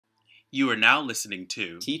You are now listening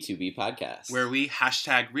to T2B Podcast, where we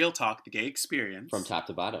hashtag real talk the gay experience from top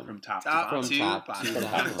to bottom. From top to bottom.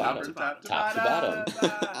 Top to bottom.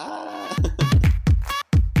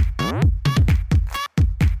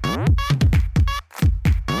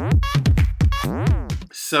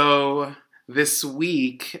 So this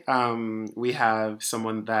week, we have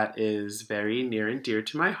someone that is very near and dear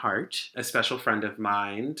to my heart, a special friend of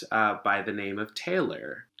mine by the name of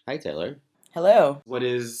Taylor. Hi, Taylor. Hello. What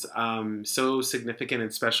is so significant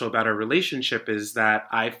and special about our relationship is that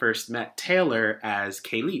I first met Taylor as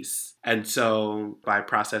Kayleese. And so by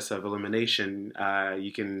process of elimination,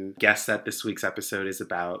 you can guess that this week's episode is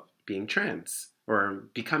about being trans or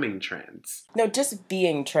becoming trans. No, just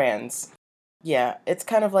being trans. Yeah, it's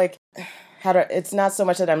kind of like, it's not so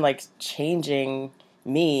much that I'm like changing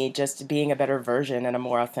me, just being a better version and a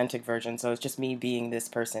more authentic version. So it's just me being this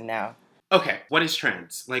person now. Okay, what is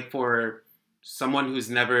trans? Like for someone who's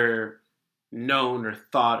never known or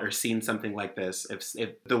thought or seen something like this,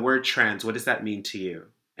 if the word trans, what does that mean to you?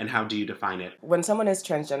 And how do you define it? When someone is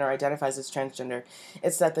transgender, identifies as transgender,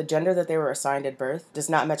 it's that the gender that they were assigned at birth does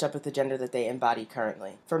not match up with the gender that they embody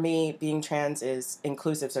currently. For me, being trans is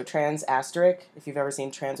inclusive. So trans asterisk, if you've ever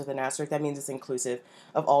seen trans with an asterisk, that means it's inclusive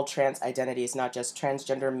of all trans identities, not just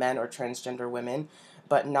transgender men or transgender women,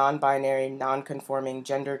 but non-binary, non-conforming,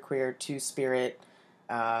 genderqueer, two-spirit,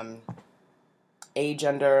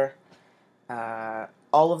 agender,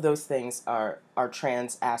 all of those things are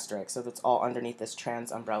trans asterisk, so that's all underneath this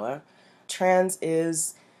trans umbrella. Trans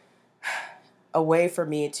is a way for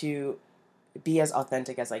me to be as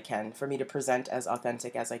authentic as I can, for me to present as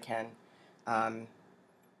authentic as I can.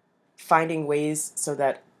 Finding ways so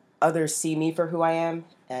that others see me for who I am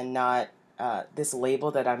and not this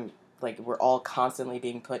label that we're all constantly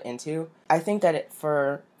being put into. I think that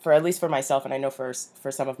for at least for myself, and I know for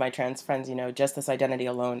some of my trans friends, just this identity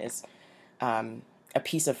alone is a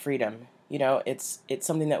piece of freedom. It's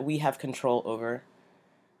something that we have control over,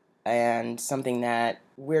 and something that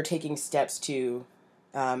we're taking steps to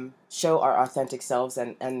show our authentic selves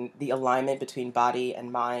and the alignment between body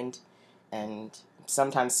and mind and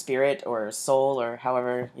sometimes spirit or soul or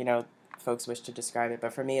however folks wish to describe it.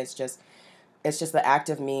 But for me, it's just the act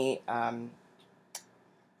of me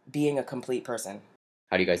being a complete person.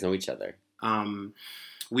 How do you guys know each other?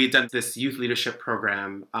 We had done this youth leadership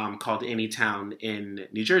program called Anytown in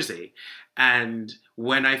New Jersey. And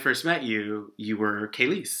when I first met you, you were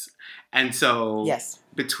Kayleese. And so yes.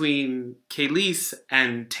 Between Kayleese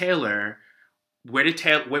and Taylor, where did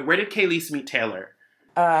Kayleese meet Taylor?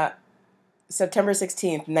 September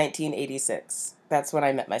 16th, 1986. That's when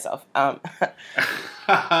I met myself.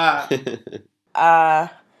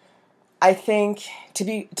 I think, to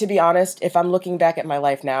be honest, if I'm looking back at my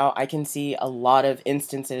life now, I can see a lot of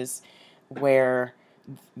instances where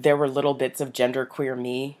there were little bits of genderqueer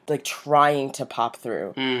me, like trying to pop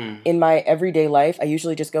through. In my everyday life, I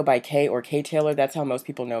usually just go by K or K Taylor. That's how most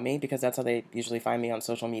people know me, because that's how they usually find me on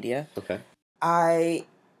social media. Okay. I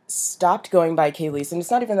stopped going by Kayleese, and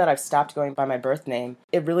it's not even that I've stopped going by my birth name.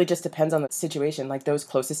 It really just depends on the situation. Like those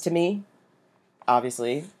closest to me,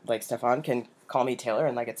 obviously, like Stefan, can call me Taylor,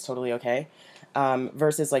 and like it's totally okay.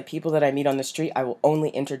 Versus like people that I meet on the street, I will only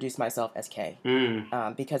introduce myself as K,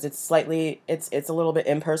 because it's a little bit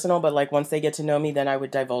impersonal. But like once they get to know me, then I would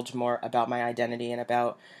divulge more about my identity and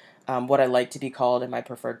about what I like to be called and my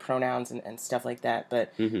preferred pronouns and stuff like that.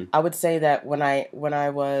 But I would say that when I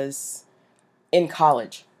was in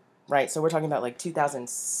college, right? So we're talking about like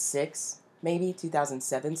 2006, maybe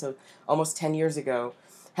 2007. So almost 10 years ago,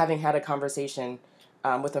 having had a conversation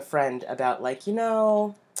with a friend about like,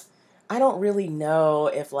 I don't really know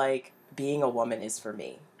if like being a woman is for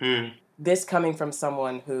me. This coming from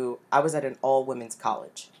someone who, I was at an all women's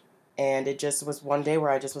college, and it just was one day where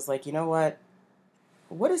I just was like, you know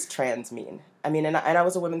what does trans mean? I mean, and I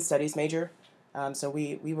was a women's studies major, so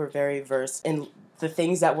we were very versed in the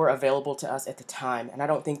things that were available to us at the time. And I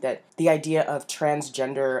don't think that the idea of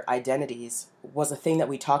transgender identities was a thing that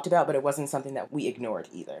we talked about, but it wasn't something that we ignored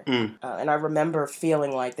either. And I remember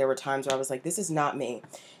feeling like there were times where I was like, this is not me.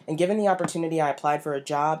 And given the opportunity, I applied for a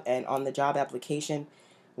job, and on the job application,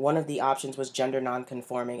 one of the options was gender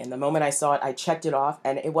nonconforming. And the moment I saw it, I checked it off,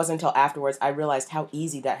 and it wasn't until afterwards I realized how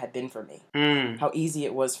easy that had been for me. How easy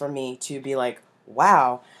it was for me to be like,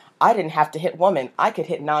 wow, I didn't have to hit woman. I could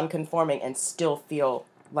hit non-conforming and still feel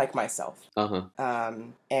like myself.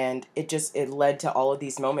 And it led to all of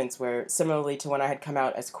these moments where, similarly to when I had come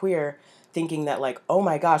out as queer, thinking that like, oh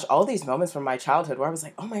my gosh, all these moments from my childhood where I was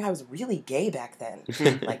like, oh my God, I was really gay back then.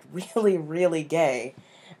 Like really, really gay.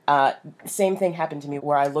 Same thing happened to me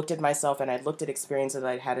where I looked at myself and I looked at experiences that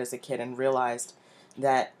I'd had as a kid and realized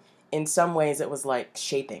that in some ways it was like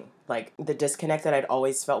shaping, like the disconnect that I'd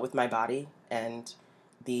always felt with my body, and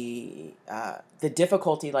the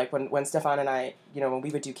difficulty, like when Stefan and I, when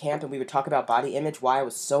we would do camp and we would talk about body image, why I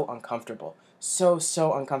was so uncomfortable, so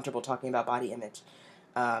uncomfortable talking about body image.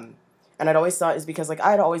 And I'd always thought is because like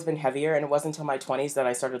I had always been heavier, and it wasn't until my 20s that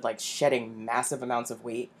I started like shedding massive amounts of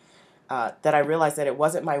weight, that I realized that it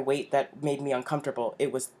wasn't my weight that made me uncomfortable.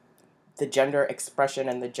 It was the gender expression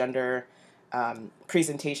and the gender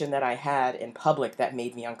presentation that I had in public that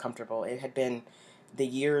made me uncomfortable. It had been the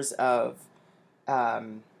years of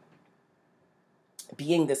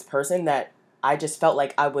being this person that I just felt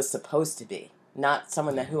like I was supposed to be, not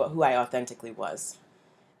someone who I authentically was.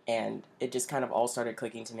 And it just kind of all started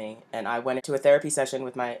clicking to me. And I went into a therapy session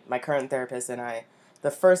with my current therapist, and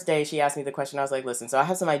the first day she asked me the question, I was like, listen, so I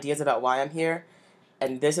have some ideas about why I'm here,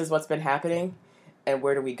 and this is what's been happening, and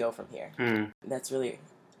where do we go from here? That's really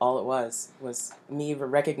all it was me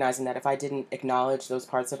recognizing that if I didn't acknowledge those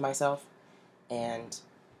parts of myself, and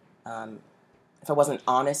if I wasn't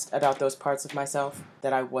honest about those parts of myself,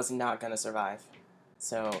 that I was not going to survive.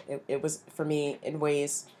 So it was, for me, in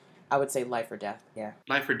ways, I would say life or death, yeah.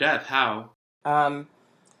 Life or death, how?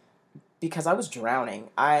 Because I was drowning.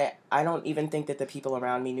 I don't even think that the people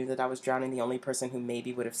around me knew that I was drowning. The only person who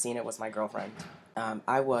maybe would have seen it was my girlfriend.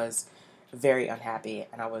 I was very unhappy,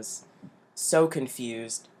 and I was so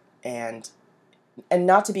confused, and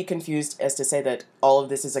not to be confused as to say that all of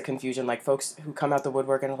this is a confusion, like folks who come out the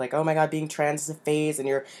woodwork and are like, oh my God, being trans is a phase, and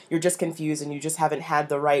you're just confused, and you just haven't had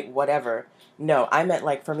the right whatever. No, I meant,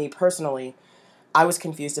 like, for me personally, I was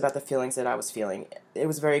confused about the feelings that I was feeling. It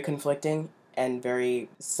was very conflicting and very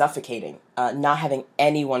suffocating, not having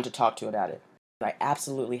anyone to talk to about it. I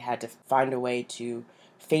absolutely had to find a way to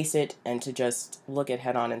face it and to just look it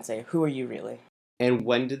head on and say, who are you really? And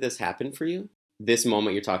when did this happen for you? This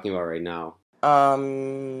moment you're talking about right now?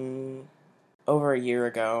 Over a year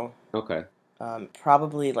ago. Okay.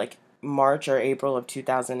 Probably like March or April of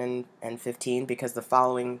 2015, because the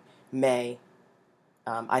following May,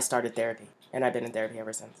 I started therapy, and I've been in therapy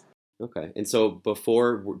ever since. Okay. And so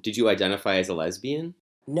before, did you identify as a lesbian?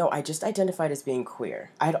 No, I just identified as being queer.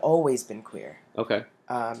 I'd always been queer. Okay.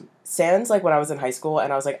 Sans, like, when I was in high school,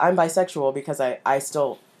 and I was like, I'm bisexual because I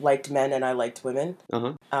still liked men and I liked women.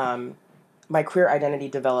 Uh-huh. My queer identity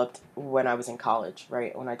developed when I was in college,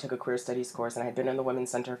 right? When I took a queer studies course, and I had been in the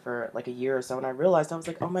Women's Center for like a year or so, and I realized, I was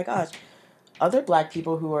like, oh my gosh, other Black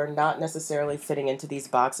people who are not necessarily fitting into these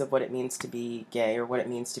boxes of what it means to be gay or what it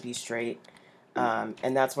means to be straight.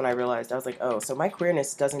 And that's when I realized, I was like, oh, so my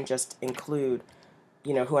queerness doesn't just include,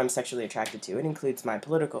 who I'm sexually attracted to. It includes my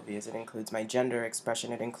political views. It includes my gender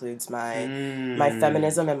expression. It includes my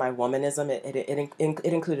feminism and my womanism. It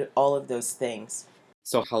included all of those things.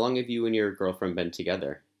 So how long have you and your girlfriend been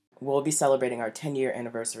together? We'll be celebrating our 10-year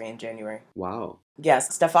anniversary in January. Wow.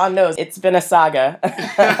 Yes, Stefan knows it's been a saga.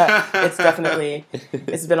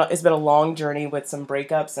 It's been a long journey with some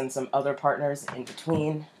breakups and some other partners in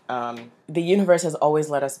between. The universe has always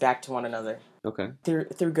led us back to one another. Okay.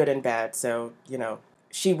 Through good and bad. So,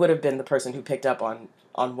 she would have been the person who picked up on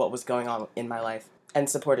what was going on in my life and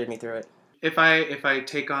supported me through it. If I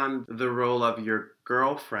take on the role of your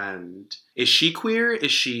girlfriend, is she queer?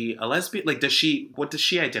 Is she a lesbian? Like, what does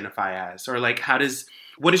she identify as? Or like,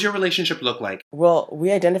 what does your relationship look like? Well,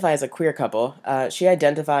 we identify as a queer couple. She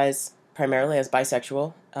identifies primarily as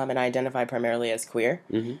bisexual, and I identify primarily as queer.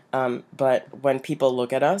 Mm-hmm. But when people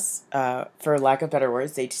look at us, for lack of better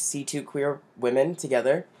words, they see two queer women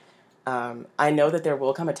together. I know that there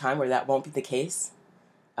will come a time where that won't be the case.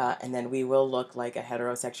 And then we will look like a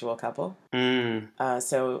heterosexual couple.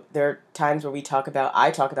 So there are times where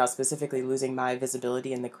I talk about specifically losing my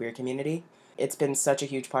visibility in the queer community. It's been such a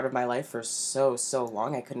huge part of my life for so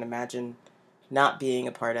long. I couldn't imagine not being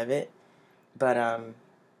a part of it. But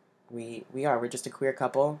we're just a queer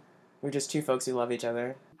couple. We're just two folks who love each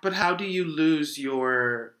other. But how do you lose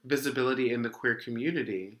your visibility in the queer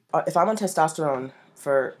community? If I'm on testosterone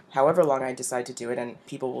for however long I decide to do it, and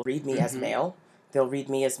people will read me as male, they'll read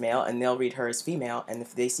me as male, and they'll read her as female, and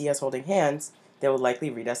if they see us holding hands, they will likely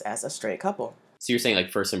read us as a straight couple. So you're saying, like,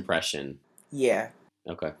 first impression? Yeah.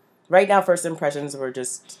 Okay. Right now, first impressions were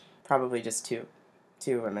probably just two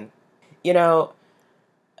women.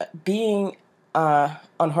 Being on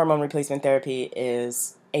hormone replacement therapy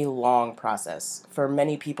is a long process. For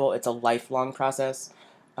many people, it's a lifelong process.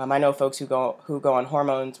 I know folks who go on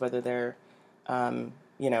hormones, whether they're,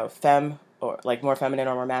 femme, or like more feminine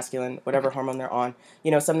or more masculine, whatever hormone they're on.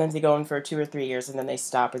 Sometimes they go in for 2 or 3 years and then they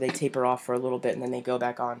stop, or they taper off for a little bit and then they go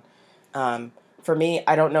back on. For me,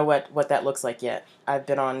 I don't know what that looks like yet. I've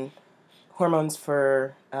been on hormones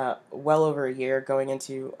for well over a year, going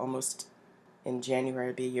into almost in January,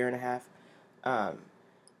 it'd be a year and a half.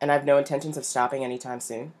 And I have no intentions of stopping anytime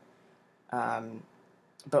soon.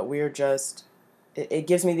 But we're just, it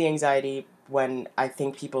gives me the anxiety when I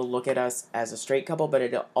think people look at us as a straight couple, but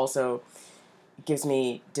it also gives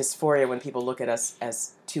me dysphoria when people look at us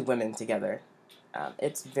as two women together.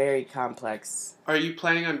 It's very complex. Are you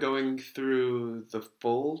planning on going through the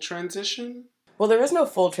full transition? Well, there is no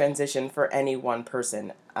full transition for any one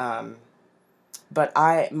person. But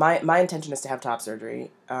my intention is to have top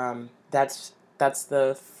surgery. That's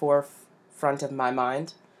the forefront of my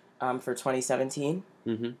mind for 2017.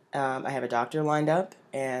 Mm-hmm. I have a doctor lined up,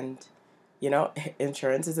 and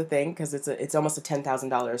insurance is a thing because it's almost a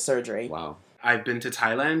 $10,000 surgery. Wow. I've been to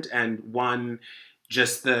Thailand, and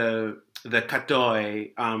just the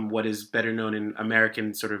katoi, what is better known in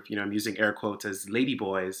American sort of, I'm using air quotes as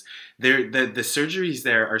ladyboys. The surgeries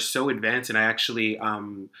there are so advanced, and I actually,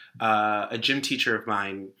 a gym teacher of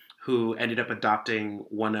mine who ended up adopting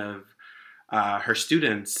one of her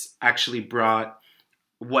students actually brought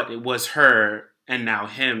what it was her and now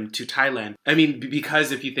him to Thailand. I mean,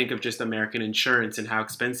 because if you think of just American insurance and how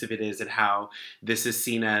expensive it is and how this is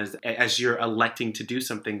seen as you're electing to do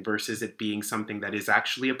something versus it being something that is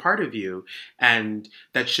actually a part of you and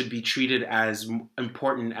that should be treated as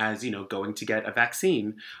important as, going to get a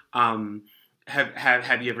vaccine.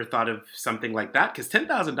 Have you ever thought of something like that? Because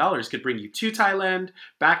 $10,000 could bring you to Thailand,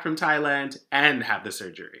 back from Thailand, and have the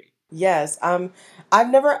surgery. Yes. I've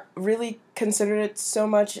never really considered it so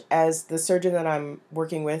much as the surgeon that I'm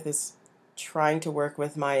working with is trying to work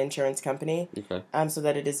with my insurance company, Okay. So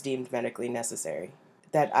that it is deemed medically necessary.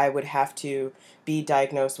 That I would have to be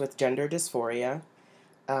diagnosed with gender dysphoria,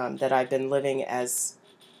 that I've been living as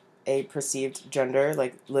a perceived gender,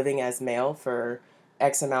 like living as male for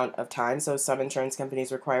X amount of time. So some insurance companies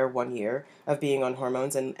require 1 year of being on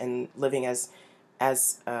hormones and living as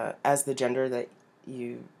the gender that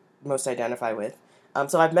you most identify with.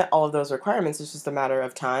 So I've met all of those requirements. It's just a matter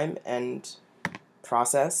of time and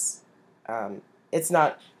process. It's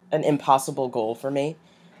not an impossible goal for me.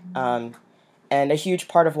 And a huge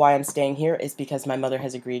part of why I'm staying here is because my mother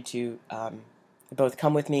has agreed to both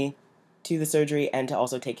come with me to the surgery and to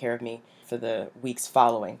also take care of me for the weeks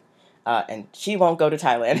following. And she won't go to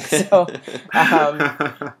Thailand. So,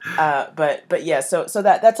 but yeah, so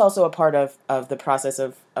that's also a part of the process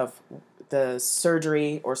of the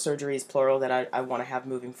surgery or surgeries plural that I want to have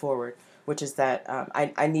moving forward, which is that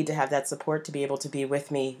I need to have that support to be able to be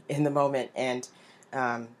with me in the moment. And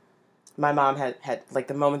my mom had like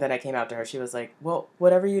the moment that I came out to her, she was like, well,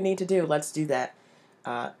 whatever you need to do, let's do that.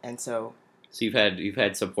 And so you've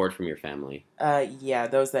had support from your family. Yeah,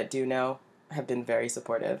 those that do know have been very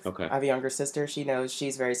supportive. Okay. I have a younger sister. She knows.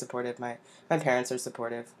 She's very supportive. My parents are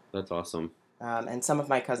supportive. That's awesome. And some of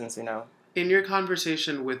my cousins who know. In your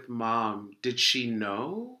conversation with Mom, did she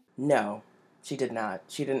know? No, she did not.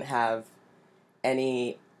 She didn't have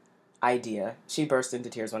any idea. She burst into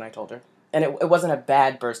tears when I told her. And it wasn't a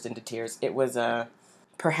bad burst into tears. It was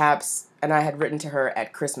perhaps, and I had written to her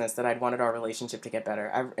at Christmas that I'd wanted our relationship to get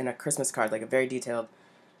better. In a Christmas card, like a very detailed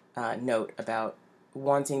note about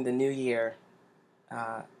wanting the new year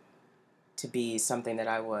to be something that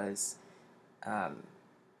I was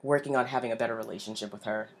working on having a better relationship with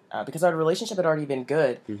her. Because our relationship had already been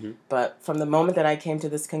good, Mm-hmm. but from the moment that I came to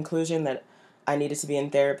this conclusion that I needed to be in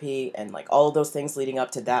therapy and like all of those things leading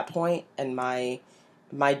up to that point and my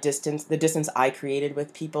distance, the distance I created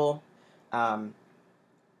with people,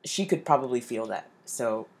 she could probably feel that.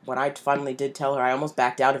 So when I finally did tell her, I almost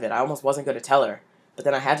backed out of it. I almost wasn't going to tell her, but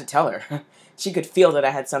then I had to tell her. She could feel that I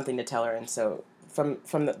had something to tell her. And so from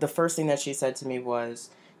the first thing that she said to me was,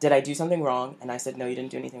 did I do something wrong? And I said, no, you didn't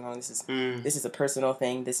do anything wrong. This is a personal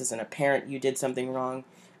thing. This isn't apparent. You did something wrong.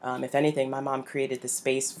 If anything, my mom created the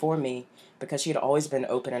space for me because she had always been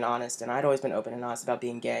open and honest, and I'd always been open and honest about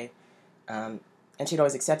being gay. And she'd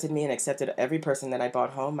always accepted me and accepted every person that I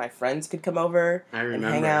brought home. My friends could come over and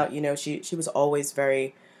hang out. She was always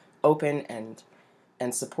very open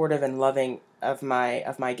and supportive and loving of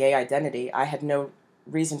my gay identity. I had no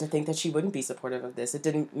reason to think that she wouldn't be supportive of this. It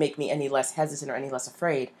didn't make me any less hesitant or any less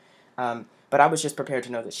afraid. But I was just prepared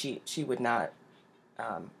to know that she would not,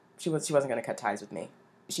 she wasn't going to cut ties with me.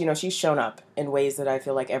 She's shown up in ways that I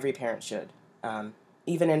feel like every parent should.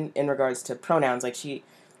 Even in regards to pronouns, like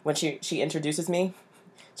when she introduces me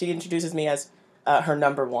as her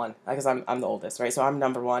number one, because I'm the oldest, right? So I'm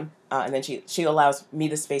number one, and then she allows me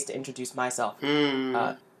the space to introduce myself.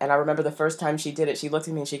 And I remember the first time she did it, she looked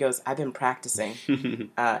at me and she goes, "I've been practicing,"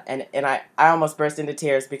 and I almost burst into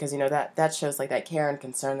tears because that shows like that care and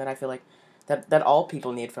concern that I feel like that all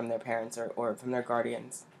people need from their parents or from their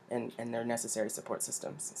guardians and their necessary support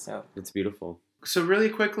systems. So It's beautiful. So really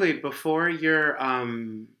quickly, before we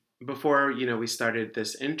started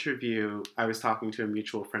this interview, I was talking to a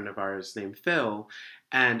mutual friend of ours named Phil,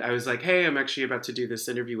 and I was like, "Hey, I'm actually about to do this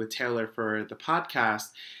interview with Taylor for the podcast,"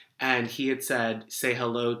 and he had said, "Say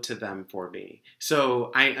hello to them for me."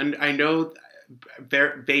 So I know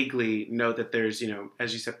vaguely know that there's,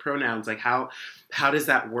 as you said, pronouns. Like how does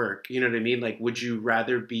that work? You know what I mean? Like, would you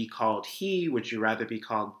rather be called he? Would you rather be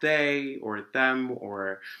called they or them?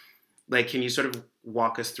 Or like, can you sort of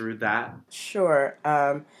walk us through that? sure.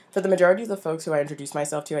 For the majority of the folks who I introduce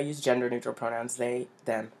myself to, I use gender neutral pronouns, they,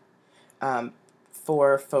 them. Um,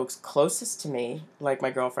 for folks closest to me, like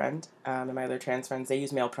my girlfriend and my other trans friends, they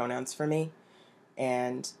use male pronouns for me.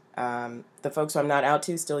 And the folks who I'm not out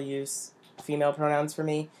to still use female pronouns for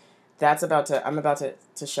me. I'm about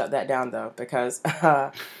to shut that down though, because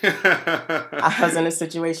I was in a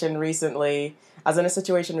situation recently.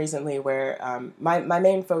 Where my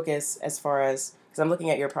main focus, as far as, because I'm looking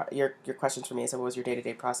at your questions for me, so what was your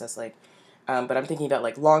day-to-day process like? But I'm thinking about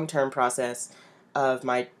like long-term process of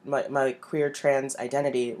my queer trans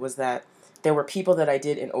identity, was that there were people that I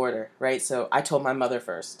did in order, right? So I told my mother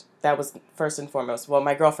first. That was first and foremost. Well,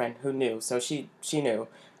 my girlfriend, who knew, so she knew.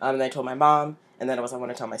 And then I told my mom, and then it was, I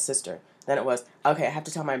want to tell my sister. Then it was, okay, I have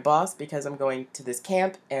to tell my boss because I'm going to this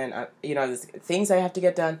camp, and there's things I have to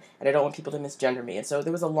get done, and I don't want people to misgender me. And so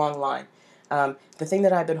there was a long line. The thing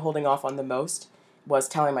that I've been holding off on the most was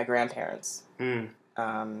telling my grandparents.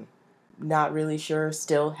 Not really sure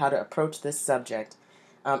still how to approach this subject,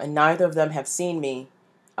 and neither of them have seen me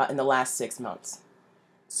in the last 6 months.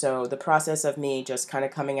 So the process of me just kind of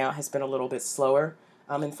coming out has been a little bit slower,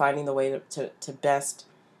 and finding the way to best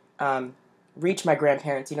reach my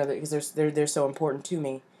grandparents, because they're so important to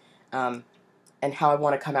me, and how I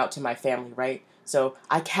want to come out to my family, right? So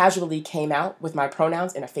I casually came out with my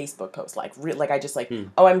pronouns in a Facebook post, like I just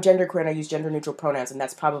oh, I'm genderqueer and I use gender neutral pronouns, and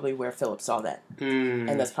that's probably where Philip saw that,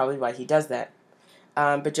 and that's probably why he does that.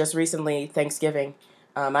 But just recently, Thanksgiving,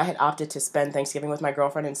 I had opted to spend Thanksgiving with my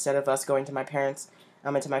girlfriend instead of us going to my parents,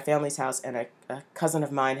 into my family's house, and a cousin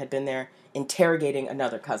of mine had been there interrogating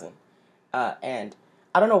another cousin, and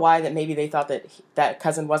I don't know why, that maybe they thought that that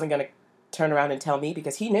cousin wasn't going to turn around and tell me,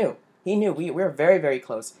 because he knew we were very, very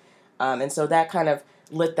close, and so that kind of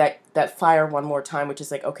lit that fire one more time, which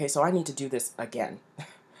is like, okay, so I need to do this again.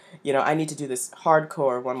 I need to do this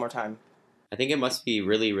hardcore one more time. I think it must be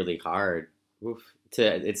really, really hard.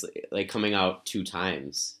 It's like coming out 2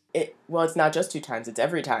 times. Well, it's not just 2 times; it's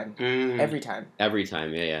every time. Every time. Every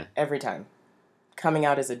time, yeah. Every time. Coming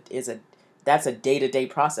out is that's a day-to-day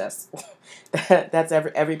process. That's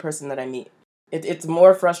every person that I meet. It's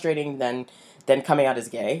more frustrating than coming out as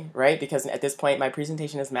gay, right? Because at this point, my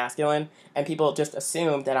presentation is masculine, and people just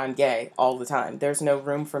assume that I'm gay all the time. There's no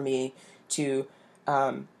room for me to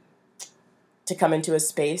come into a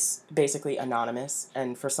space basically anonymous,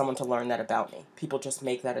 and for someone to learn that about me. People just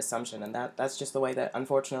make that assumption, and that's just the way that,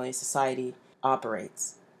 unfortunately, society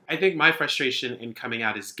operates. I think my frustration in coming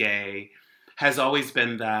out as gay has always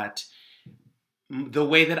been that the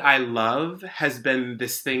way that I love has been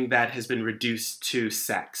this thing that has been reduced to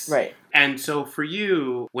sex. Right. And so for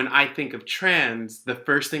you, when I think of trans, the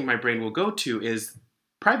first thing my brain will go to is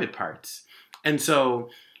private parts. And so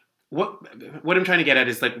what I'm trying to get at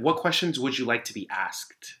is, like, what questions would you like to be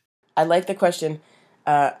asked? I like the question,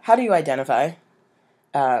 how do you identify?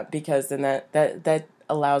 Because then that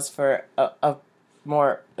allows for a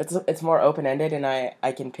more, it's more open-ended, and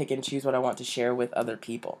I can pick and choose what I want to share with other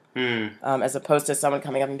people. As opposed to someone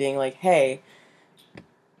coming up and being like, hey,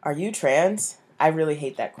 are you trans? I really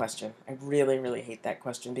hate that question. I really, really hate that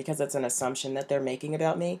question, because it's an assumption that they're making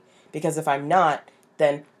about me. Because if I'm not,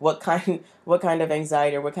 then what kind of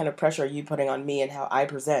anxiety or what kind of pressure are you putting on me and how I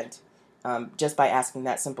present, just by asking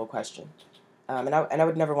that simple question? And I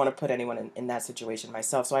would never want to put anyone in that situation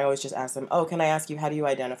myself. So I always just ask them, oh, can I ask you, how do you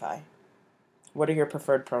identify? What are your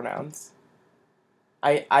preferred pronouns?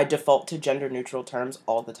 I default to gender neutral terms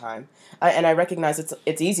all the time. And I recognize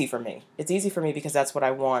it's easy for me. It's easy for me because that's what I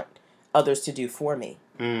want others to do for me.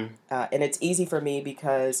 And it's easy for me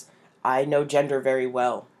because I know gender very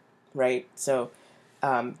well, right? So,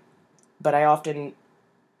 but I often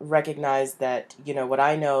recognize that, what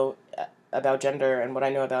I know about gender and what I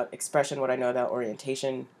know about expression, what I know about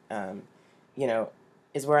orientation,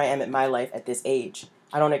 is where I am in my life at this age.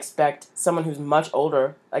 I don't expect someone who's much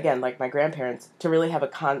older, again, like my grandparents, to really have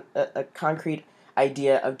a concrete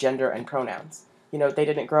idea of gender and pronouns. They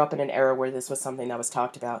didn't grow up in an era where this was something that was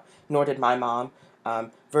talked about, nor did my mom,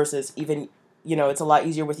 versus even it's a lot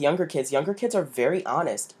easier with younger kids. Younger kids are very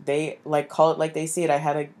honest. They like call it like they see it. I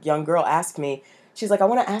had a young girl ask me, she's like, I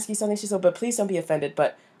want to ask you something. She said, but please don't be offended,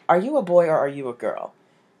 but are you a boy or are you a girl?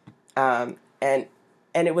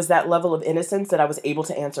 And it was that level of innocence that I was able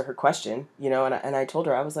to answer her question, and I told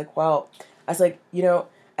her, I was like,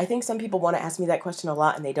 I think some people want to ask me that question a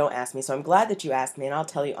lot and they don't ask me. So I'm glad that you asked me, and I'll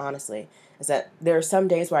tell you honestly, is that there are some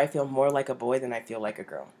days where I feel more like a boy than I feel like a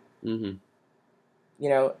girl. Mm-hmm.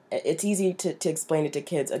 It's easy to explain it to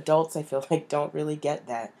kids. Adults, I feel like, don't really get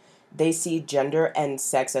that. They see gender and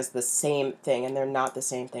sex as the same thing, and they're not the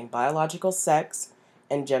same thing. Biological sex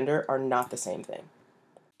and gender are not the same thing.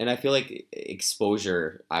 And I feel like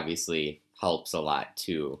exposure obviously helps a lot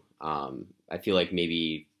too. I feel like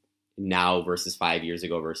maybe now versus 5 years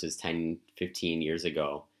ago versus 10, 15 years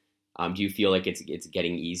ago, do you feel like it's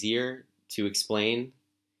getting easier to explain?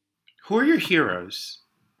 Who are your heroes?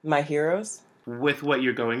 My heroes? With what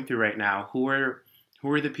you're going through right now, who are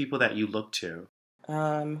the people that you look to?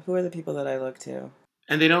 Who are the people that I look to?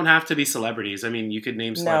 And they don't have to be celebrities. I mean, you could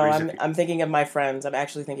name celebrities. No, I'm thinking of my friends. I'm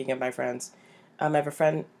actually thinking of my friends. I have a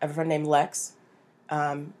friend named Lex.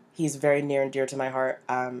 He's very near and dear to my heart.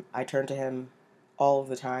 I turn to him all of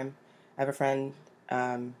the time. I have a friend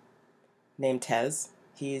named Tez.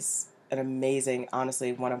 He's an amazing,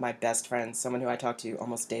 honestly, one of my best friends, someone who I talk to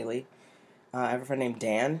almost daily. I have a friend named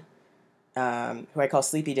Dan, who I call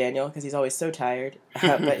Sleepy Daniel because he's always so tired.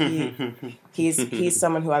 But he's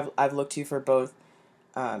someone who I've looked to for both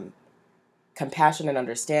compassion and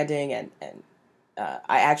understanding, and I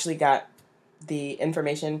actually got the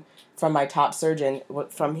information from my top surgeon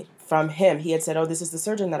from him. He had said, "Oh, this is the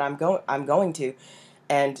surgeon that I'm going to,"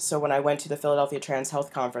 and so when I went to the Philadelphia Trans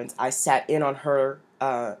Health Conference, I sat in on her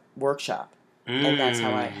workshop, and that's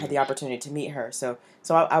how I had the opportunity to meet her. So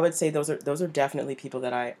I would say those are definitely people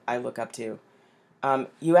that I look up to.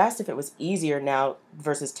 You asked if it was easier now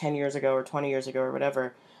versus 10 years ago or 20 years ago or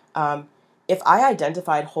whatever. If I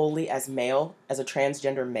identified wholly as male, as a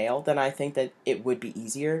transgender male, then I think that it would be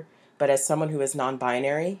easier. But as someone who is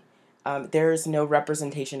non-binary, there is no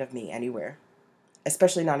representation of me anywhere,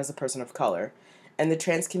 especially not as a person of color. And the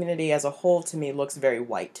trans community as a whole, to me, looks very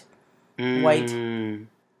white. White,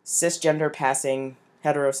 cisgender passing,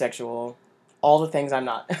 heterosexual, all the things I'm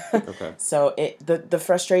not. Okay. So the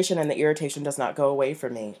frustration and the irritation does not go away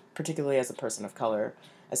from me, particularly as a person of color,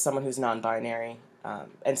 as someone who's non-binary,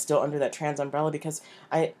 and still under that trans umbrella, because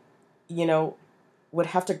I, would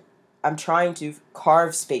have to, I'm trying to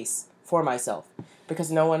carve space for myself,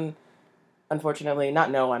 because no one, unfortunately,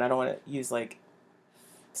 not no one, I don't want to use like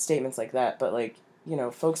statements like that, but like,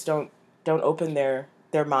 folks don't open their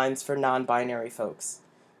minds for non-binary folks.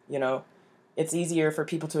 It's easier for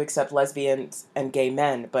people to accept lesbians and gay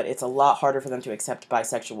men, but it's a lot harder for them to accept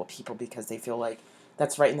bisexual people because they feel like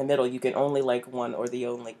that's right in the middle. You can only like one or the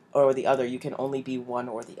other. You can only be one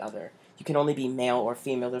or the other. You can only be male or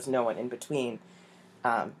female. There's no one in between.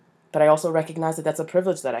 But I also recognize that that's a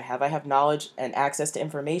privilege that I have. I have knowledge and access to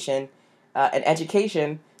information and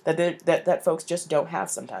education that folks just don't have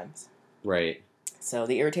sometimes. Right. So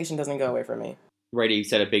the irritation doesn't go away from me. Right. You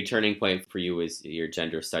said a big turning point for you was your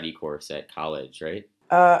gender study course at college, right?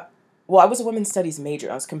 Well, I was a women's studies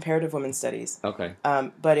major. I was comparative women's studies. Okay.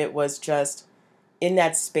 But it was just in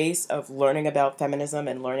that space of learning about feminism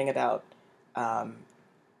and learning about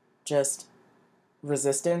just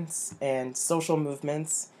resistance and social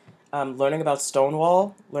movements, learning about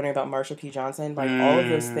Stonewall, learning about Marsha P. Johnson, like all of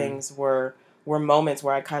those things were moments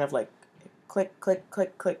where I kind of like click, click,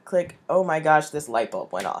 click, click, click. Oh my gosh, this light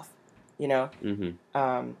bulb went off. Mm-hmm.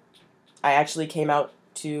 I actually came out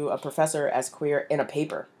to a professor as queer in a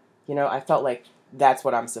paper. I felt like that's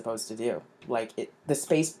what I'm supposed to do. Like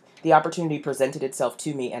the opportunity presented itself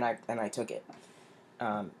to me, and I took it.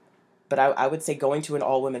 But I would say going to an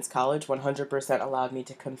all-women's college 100% allowed me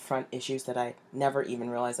to confront issues that I never even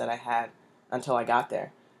realized that I had until I got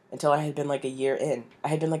there. Until I had been like a year in. I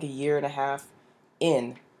had been like a year and a half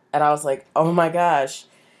in, and I was like, oh my gosh,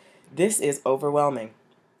 this is overwhelming.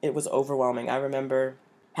 It was overwhelming. I remember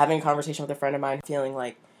having a conversation with a friend of mine feeling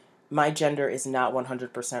like my gender is not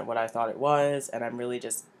 100% what I thought it was, and I'm really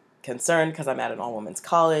just concerned because I'm at an all-women's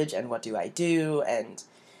college, and what do I do? And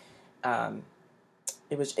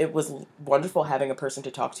it was wonderful having a person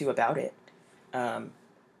to talk to about it,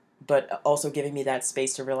 but also giving me that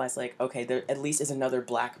space to realize, like, okay, there at least is another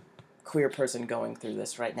Black queer person going through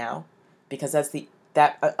this right now, because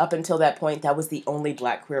up until that point, that was the only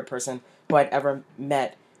Black queer person who I'd ever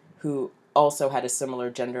met who also had a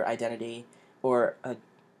similar gender identity or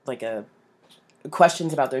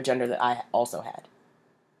questions about their gender that I also had.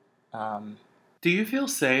 Do you feel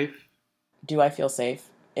safe? Do I feel safe?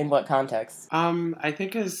 In what context? I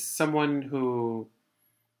think as someone who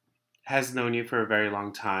has known you for a very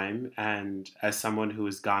long time, and as someone who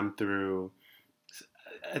has gone through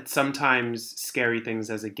sometimes scary things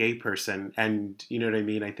as a gay person, and you know what I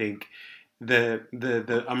mean. I think the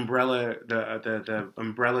umbrella the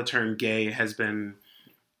umbrella term gay has been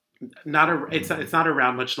it's not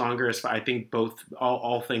around much longer. As far I think both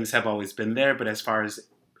all things have always been there, but as far as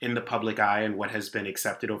in the public eye and what has been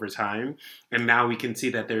accepted over time, and now we can see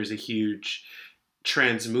that there's a huge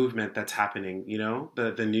trans movement that's happening. You know,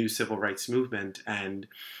 the new civil rights movement, and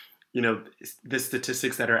you know, the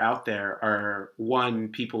statistics that are out there are one,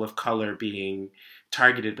 people of color being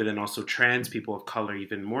targeted, but then also trans people of color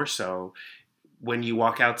even more so. When you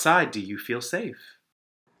walk outside, do you feel safe?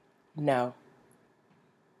 No.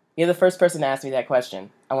 You're the first person to ask me that question.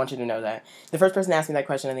 I want you to know that. The first person to ask me that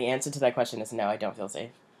question, and the answer to that question is no, I don't feel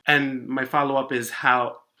safe. And my follow up is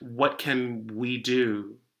what can we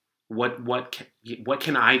do? What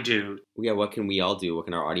can I do? Yeah, what can we all do? What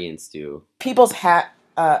can our audience do? People's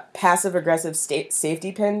passive aggressive state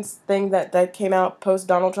safety pins thing that came out post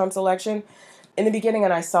Donald Trump's election. In the beginning,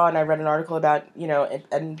 and I saw and I read an article about,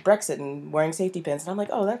 and Brexit and wearing safety pins, and I'm like,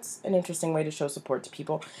 oh, that's an interesting way to show support to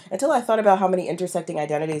people. Until I thought about how many intersecting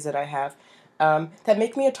identities that I have that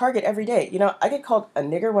make me a target every day. I get called a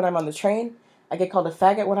nigger when I'm on the train. I get called a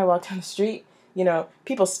faggot when I walk down the street.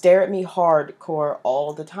 People stare at me hardcore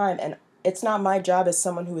all the time, and it's not my job as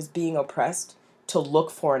someone who is being oppressed to look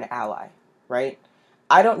for an ally, right?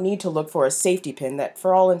 I don't need to look for a safety pin that,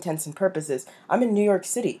 for all intents and purposes, I'm in New York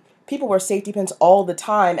City. People wear safety pins all the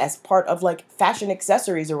time as part of like fashion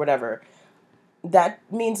accessories or whatever. That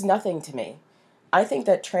means nothing to me. I think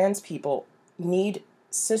that trans people need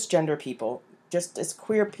cisgender people, just as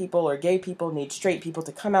queer people or gay people need straight people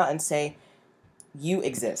to come out and say, you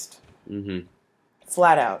exist. Mm-hmm.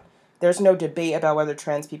 Flat out. There's no debate about whether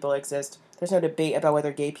trans people exist. There's no debate about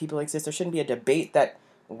whether gay people exist. There shouldn't be a debate that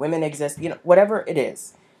women exist. Whatever it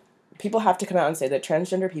is. People have to come out and say that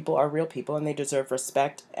transgender people are real people and they deserve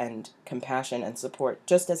respect and compassion and support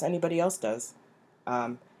just as anybody else does.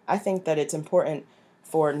 I think that it's important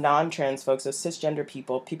for non-trans folks, so cisgender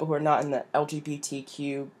people who are not in the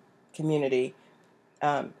LGBTQ community,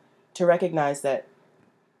 to recognize that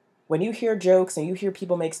when you hear jokes and you hear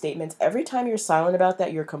people make statements, every time you're silent about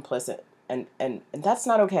that, you're complicit. And that's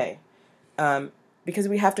not okay. Because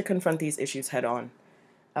we have to confront these issues head on.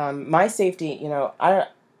 My safety,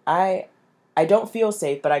 I don't feel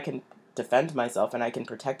safe, but I can defend myself and I can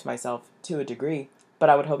protect myself to a degree. But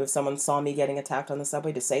I would hope if someone saw me getting attacked on the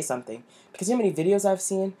subway to say something. Because you know how many videos I've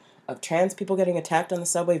seen of trans people getting attacked on the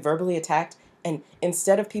subway, verbally attacked, and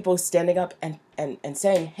instead of people standing up and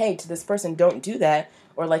saying, hey, to this person, don't do that,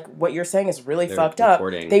 or like what you're saying is really fucked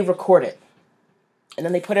recording. Up, they record it. And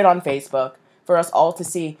then they put it on Facebook for us all to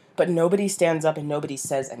see, but nobody stands up and nobody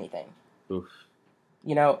says anything. Oof.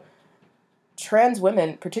 Trans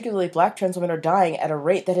women, particularly black trans women, are dying at a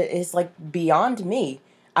rate that is like beyond me.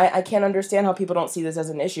 I can't understand how people don't see this as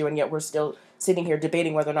an issue, and yet we're still sitting here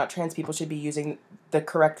debating whether or not trans people should be using the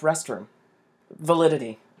correct restroom.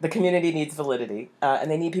 Validity. The community needs validity, and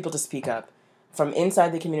they need people to speak up from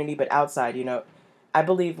inside the community, but outside. I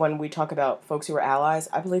believe when we talk about folks who are allies,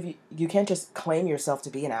 I believe you can't just claim yourself to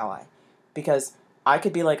be an ally, because I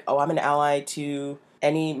could be like, oh, I'm an ally to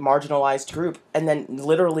any marginalized group, and then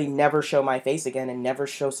literally never show my face again and never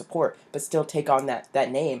show support, but still take on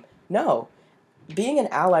that name. No. Being an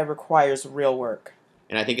ally requires real work.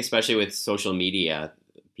 And I think especially with social media,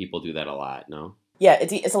 people do that a lot, no? Yeah,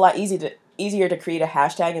 it's a lot easier to create a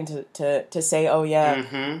hashtag and to say, oh yeah,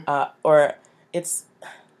 Mm-hmm. Or it's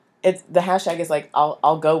the hashtag is like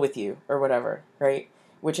I'll go with you or whatever, right?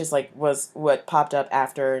 Which is like was what popped up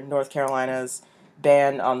after North Carolina's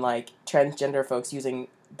ban on like transgender folks using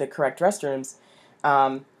the correct restrooms.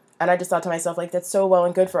 And I just thought to myself, like, that's so well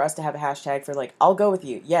and good for us to have a hashtag for, like, I'll go with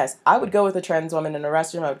you. Yes, I would go with a trans woman in a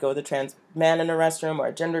restroom. I would go with a trans man in a restroom or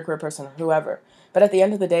a genderqueer person or whoever. But at the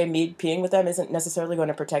end of the day, me peeing with them isn't necessarily going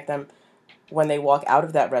to protect them when they walk out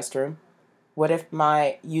of that restroom. What if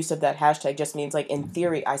my use of that hashtag just means, like, in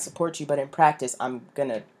theory, I support you, but in practice, I'm going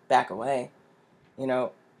to back away?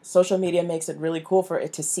 Social media makes it really cool for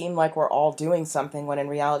it to seem like we're all doing something when in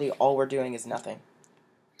reality, all we're doing is nothing.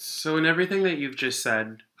 So in everything that you've just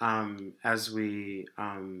said, as we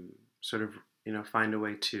sort of find a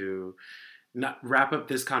way to not wrap up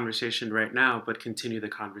this conversation right now, but continue the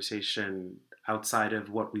conversation outside of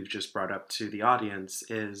what we've just brought up to the audience,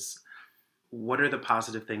 is what are the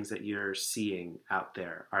positive things that you're seeing out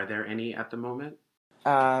there? Are there any at the moment?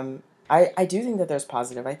 I do think that there's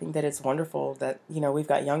positive. I think that it's wonderful that we've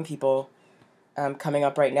got young people coming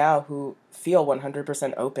up right now who feel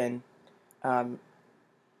 100% open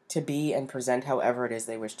to be and present however it is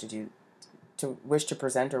they wish to do, to wish to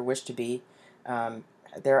present or wish to be.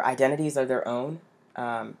 Their identities are their own.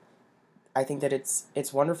 I think that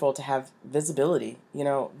it's wonderful to have visibility,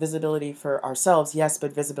 visibility for ourselves, yes,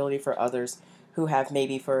 but visibility for others who have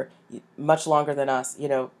maybe for much longer than us,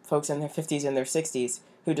 folks in their 50s and their 60s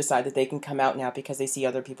who decide that they can come out now because they see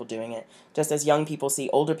other people doing it. Just as young people see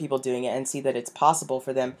older people doing it and see that it's possible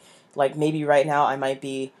for them. Like maybe right now I might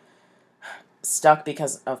be stuck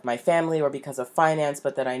because of my family or because of finance,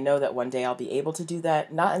 but that I know that one day I'll be able to do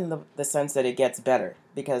that, not in the sense that it gets better,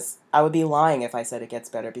 because I would be lying if I said it gets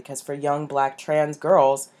better, because for young black trans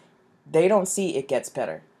girls, they don't see it gets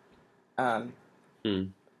better.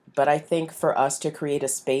 But I think for us to create a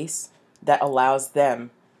space that allows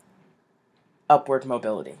them upward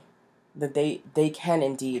mobility, that they can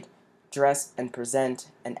indeed dress and present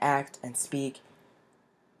and act and speak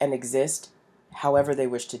and exist however they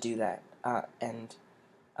wish to do that. I'm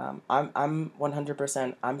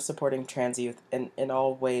 100%, I'm supporting trans youth in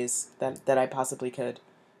all ways that I possibly could.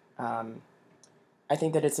 I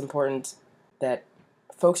think that it's important that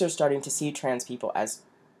folks are starting to see trans people as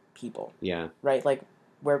people. Yeah. Right? Like,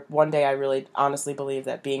 where one day I really honestly believe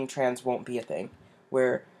that being trans won't be a thing,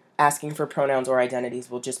 where asking for pronouns or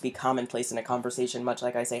identities will just be commonplace in a conversation, much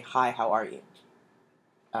like I say, hi, how are you?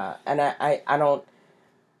 And I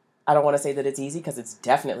don't want to say that it's easy, because it's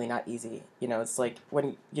definitely not easy. It's like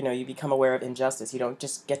when, you become aware of injustice, you don't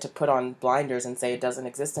just get to put on blinders and say it doesn't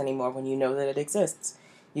exist anymore when you know that it exists.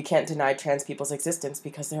 You can't deny trans people's existence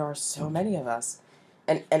because there are so many of us.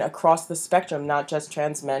 And across the spectrum, not just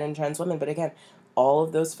trans men and trans women, but again, all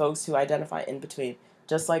of those folks who identify in between.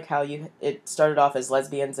 Just like how it started off as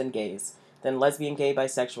lesbians and gays, then lesbian, gay,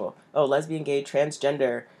 bisexual. Oh, lesbian, gay,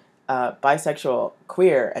 transgender, bisexual,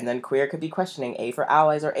 queer, and then queer could be questioning A for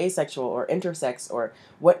allies or asexual or intersex or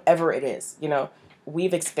whatever it is.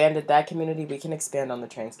 We've expanded that community. We can expand on the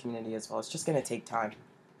trans community as well. It's just going to take time.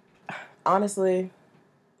 Honestly,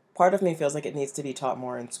 part of me feels like it needs to be taught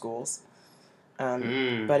more in schools,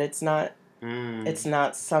 but it's not. It's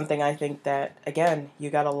not something I think that, again, you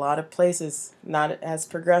got a lot of places not as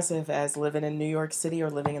progressive as living in New York City or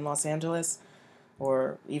living in Los Angeles,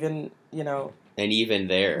 or even, And even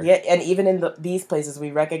there. Yeah, and even in these places, we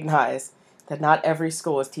recognize that not every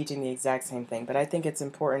school is teaching the exact same thing. But I think it's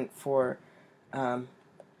important for it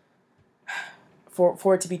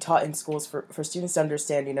to be taught in schools, for students to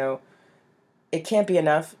understand, it can't be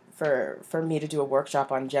enough for me to do a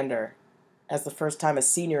workshop on gender as the first time a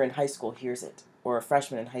senior in high school hears it, or a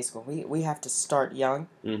freshman in high school. We have to start young.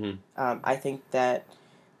 Mm-hmm. I think that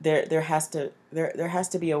there has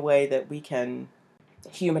to be a way that we can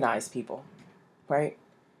humanize people, right?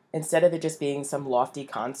 Instead of it just being some lofty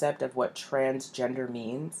concept of what transgender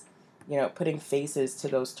means, putting faces to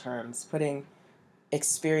those terms, putting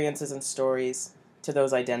experiences and stories to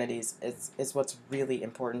those identities is what's really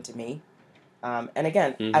important to me. And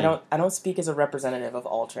again, Mm-hmm. I don't speak as a representative of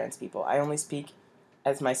all trans people. I only speak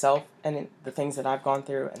as myself and the things that I've gone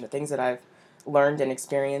through and the things that I've learned and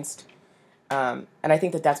experienced. And I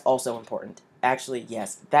think that that's also important. Actually,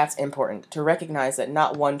 yes, that's important, to recognize that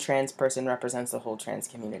not one trans person represents the whole trans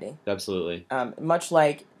community. Absolutely. Much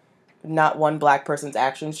like not one black person's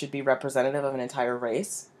actions should be representative of an entire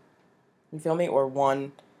race. You feel me? Or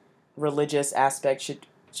one religious aspect should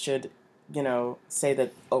say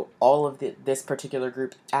that all of this particular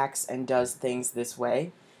group acts and does things this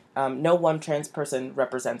way. No one trans person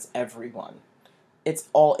represents everyone. It's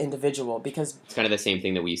all individual, because it's kind of the same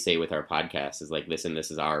thing that we say with our podcast, is like, listen,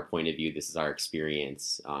 this is our point of view, this is our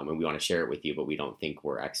experience, and we want to share it with you, but we don't think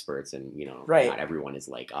we're experts, and right. Not everyone is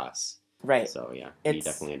like us. Right. So yeah, we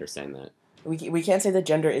definitely understand that. We can't say that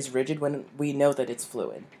gender is rigid when we know that it's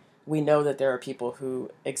fluid. We know that there are people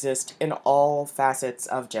who exist in all facets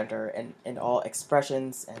of gender and in all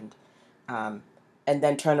expressions, and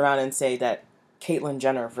then turn around and say that Caitlyn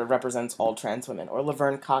Jenner represents all trans women, or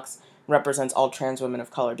Laverne Cox represents all trans women of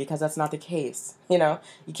color, because that's not the case. You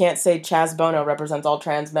can't say Chaz Bono represents all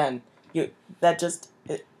trans men.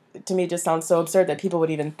 To me, just sounds so absurd that people would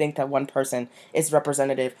even think that one person is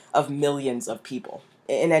representative of millions of people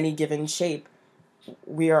in any given shape.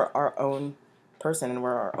 We are our own person, and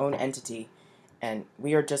we're our own entity, and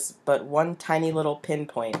we are just but one tiny little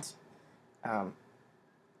pinpoint on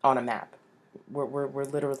a map. We're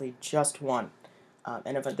literally just one.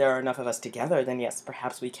 And if there are enough of us together, then yes,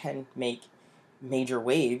 perhaps we can make major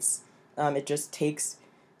waves. It just takes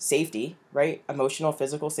safety, right? Emotional,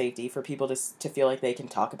 physical safety for people to feel like they can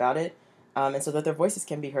talk about it, and so that their voices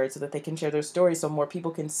can be heard, so that they can share their stories, so more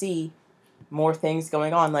people can see more things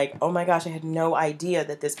going on. Like, oh my gosh, I had no idea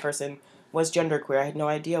that this person was genderqueer. I had no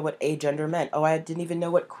idea what agender meant. Oh, I didn't even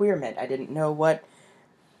know what queer meant. I didn't know what,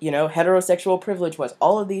 heterosexual privilege was.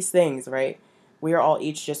 All of these things, right? We are all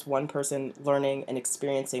each just one person learning and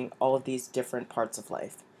experiencing all of these different parts of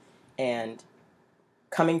life. And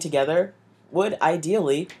coming together would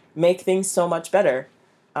ideally make things so much better.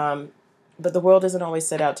 But the world isn't always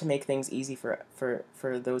set out to make things easy for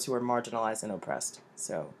those who are marginalized and oppressed.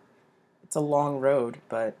 So it's a long road,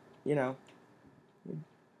 but,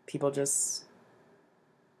 people just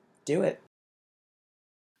do it.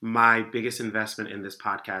 My biggest investment in this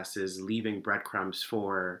podcast is leaving breadcrumbs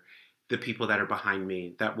for the people that are behind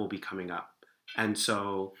me that will be coming up. And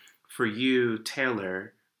so for you,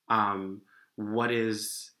 Taylor, what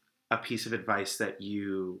is a piece of advice that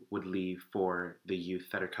you would leave for the youth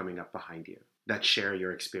that are coming up behind you, that share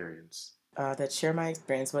your experience? That share my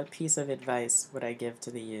experience. What piece of advice would I give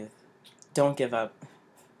to the youth? Don't give up.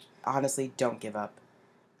 Honestly, don't give up.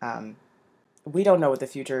 We don't know what the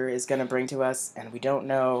future is going to bring to us, and we don't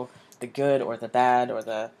know the good or the bad or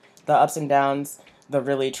the ups and downs, the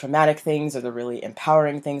really traumatic things or the really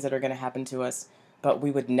empowering things that are going to happen to us, but we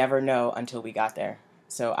would never know until we got there.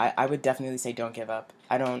 So I would definitely say don't give up.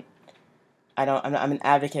 I'm an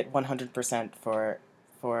advocate 100%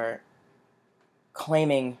 for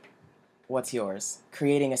claiming what's yours,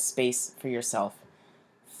 creating a space for yourself.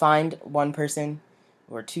 Find one person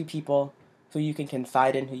or two people who you can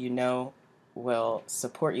confide in, who you know will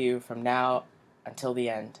support you from now until the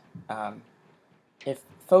end. If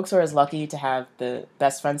folks are as lucky to have the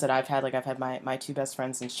best friends that I've had, like I've had my two best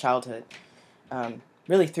friends since childhood,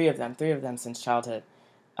 really three of them since childhood,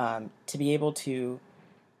 to be able to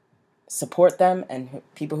support them and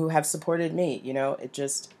people who have supported me, it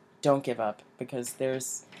just don't give up, because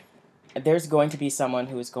there's going to be someone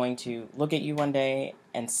who is going to look at you one day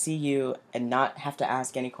and see you and not have to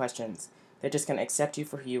ask any questions. They're just going to accept you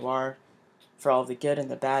for who you are, for all the good and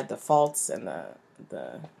the bad, the faults and the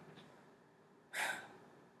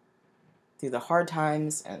through the hard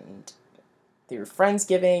times and through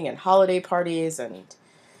Friendsgiving and holiday parties and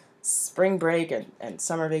spring break and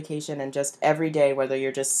summer vacation, and just every day, whether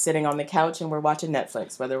you're just sitting on the couch and we're watching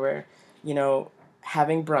Netflix, whether we're,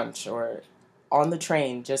 having brunch or on the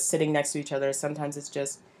train, just sitting next to each other. Sometimes it's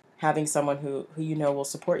just having someone who will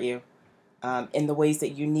support you in the ways that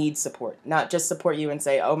you need support. Not just support you and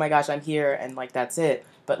say, oh my gosh, I'm here, and like that's it.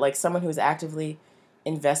 But like someone who's actively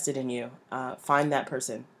invested in you. Find that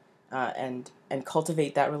person and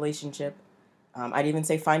cultivate that relationship. I'd even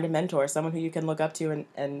say find a mentor, someone who you can look up to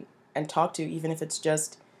and talk to, even if it's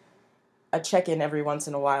just a check-in every once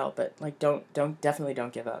in a while. But like definitely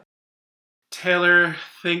don't give up. Taylor,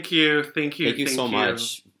 thank you so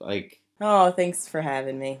much. Oh, thanks for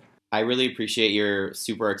having me. I really appreciate your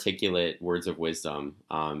super articulate words of wisdom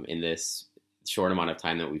in this short amount of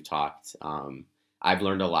time that we've talked. I've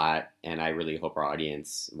learned a lot, and I really hope our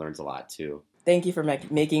audience learns a lot too. Thank you for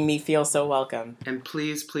making me feel so welcome. And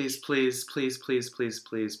please, please, please, please, please, please,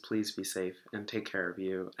 please, please be safe and take care of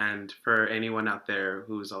you. And for anyone out there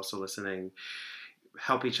who's also listening,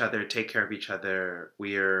 help each other, take care of each other.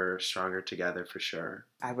 We are stronger together for sure.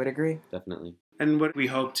 I would agree. Definitely. And what we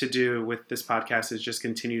hope to do with this podcast is just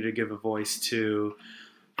continue to give a voice to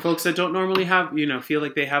folks that don't normally have, feel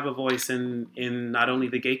like they have a voice in not only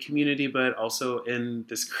the gay community, but also in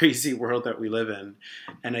this crazy world that we live in.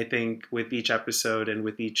 And I think with each episode and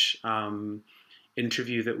with each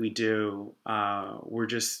interview that we do, we're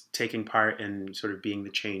just taking part in sort of being the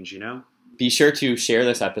change, Be sure to share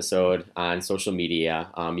this episode on social media.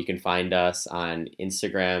 You can find us on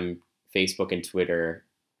Instagram, Facebook, and Twitter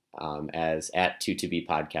as @T2B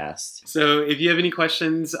Podcast. So if you have any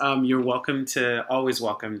questions, you're always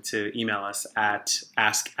welcome to email us at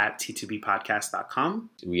ask@t2bpodcast.com.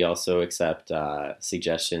 We also accept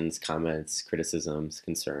suggestions, comments, criticisms,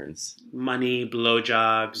 concerns. Money,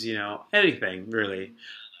 blowjobs, anything, really.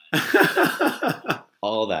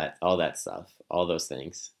 all that stuff, all those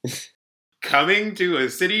things. Coming to a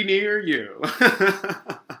city near you.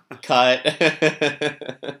 Cut.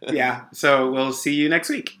 Yeah, so we'll see you next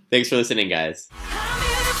week. Thanks for listening, guys.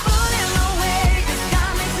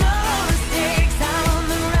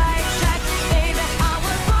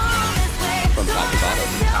 From top to bottom.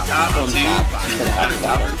 Top to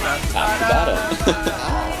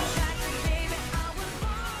bottom.